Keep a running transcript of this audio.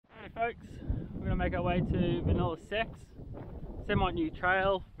folks, we're going to make our way to Vanilla Sex. Semi-new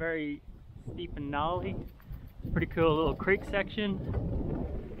trail, very steep and gnarly. Pretty cool little creek section.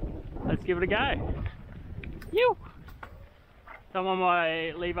 Let's give it a go. Yoo! So I'm on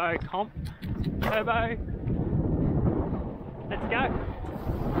my Levo Comp Turbo. Let's go.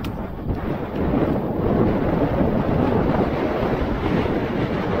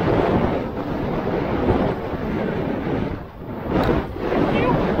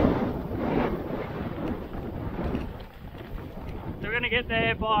 So we're going to get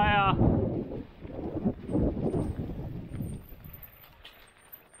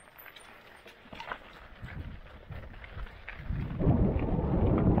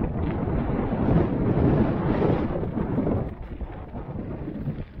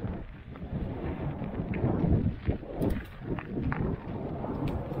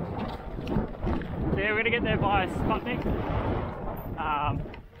there by SPUTNIK.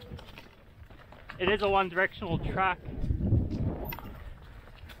 It is a one-directional track,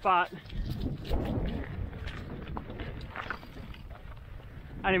 but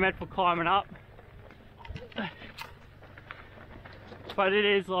only meant for climbing up. But it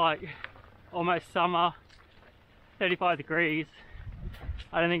is like almost summer, 35 degrees.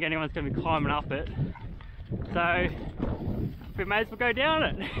 I don't think anyone's going to be climbing up it, so we may as well go down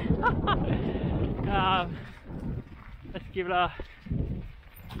it. Let's give it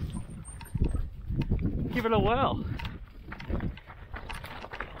a whirl.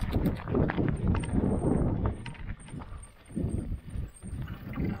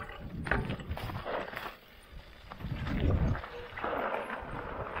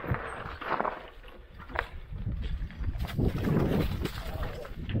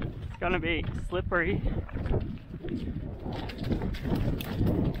 It's gonna be slippery.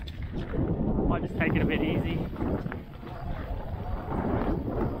 Might just take it a bit easy.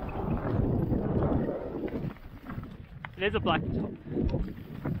 It is a black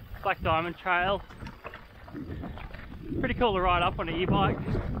diamond trail. Pretty cool to ride up on an e-bike.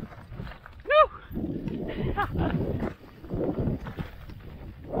 Woo!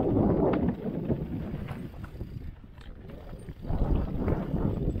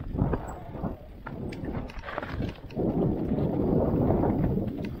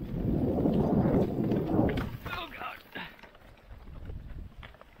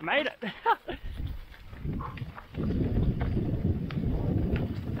 Made it!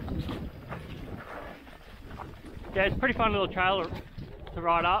 Yeah, it's a pretty fun little trail to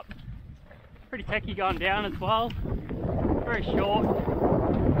ride up. Pretty techy going down as well. Very short.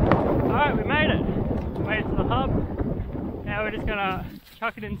 Alright, we made it! We made it to the hub. Now we're just gonna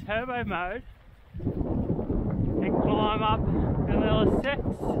chuck it in turbo mode and climb up Vanilla Sex.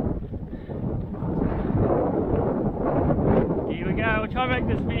 Here we go, we'll try and make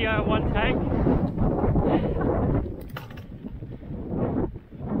this video in one take.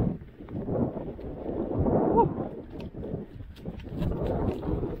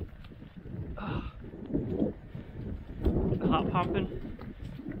 The heart pumping.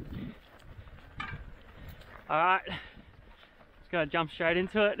 Alright, just gonna jump straight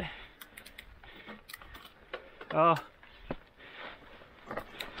into it. Oh.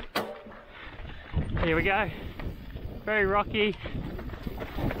 Here we go. Very rocky,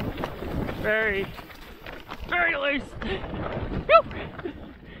 very loose. Woo!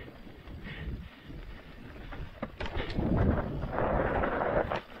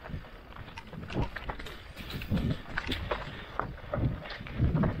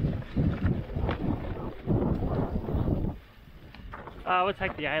 We'll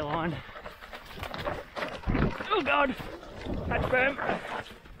take the A-line. Oh god, that's firm.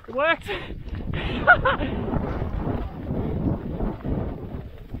 It worked.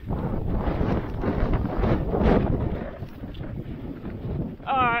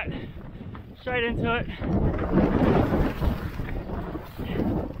 Alright, straight into it.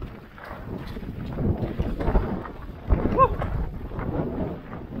 Woo.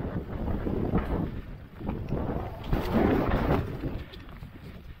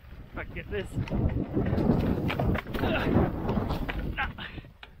 If I can get this.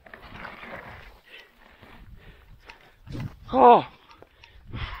 Oh!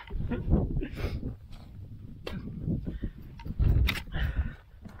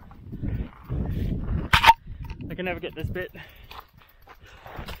 I can never get this bit.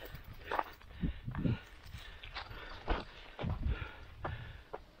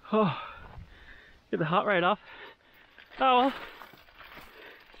 Oh, get the heart rate up. Oh well.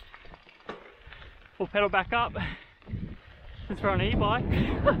 We'll pedal back up since we're on an e-bike.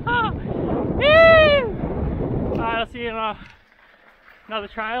 Alright, I'll see you on another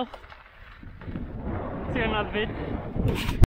trail. you in another vid.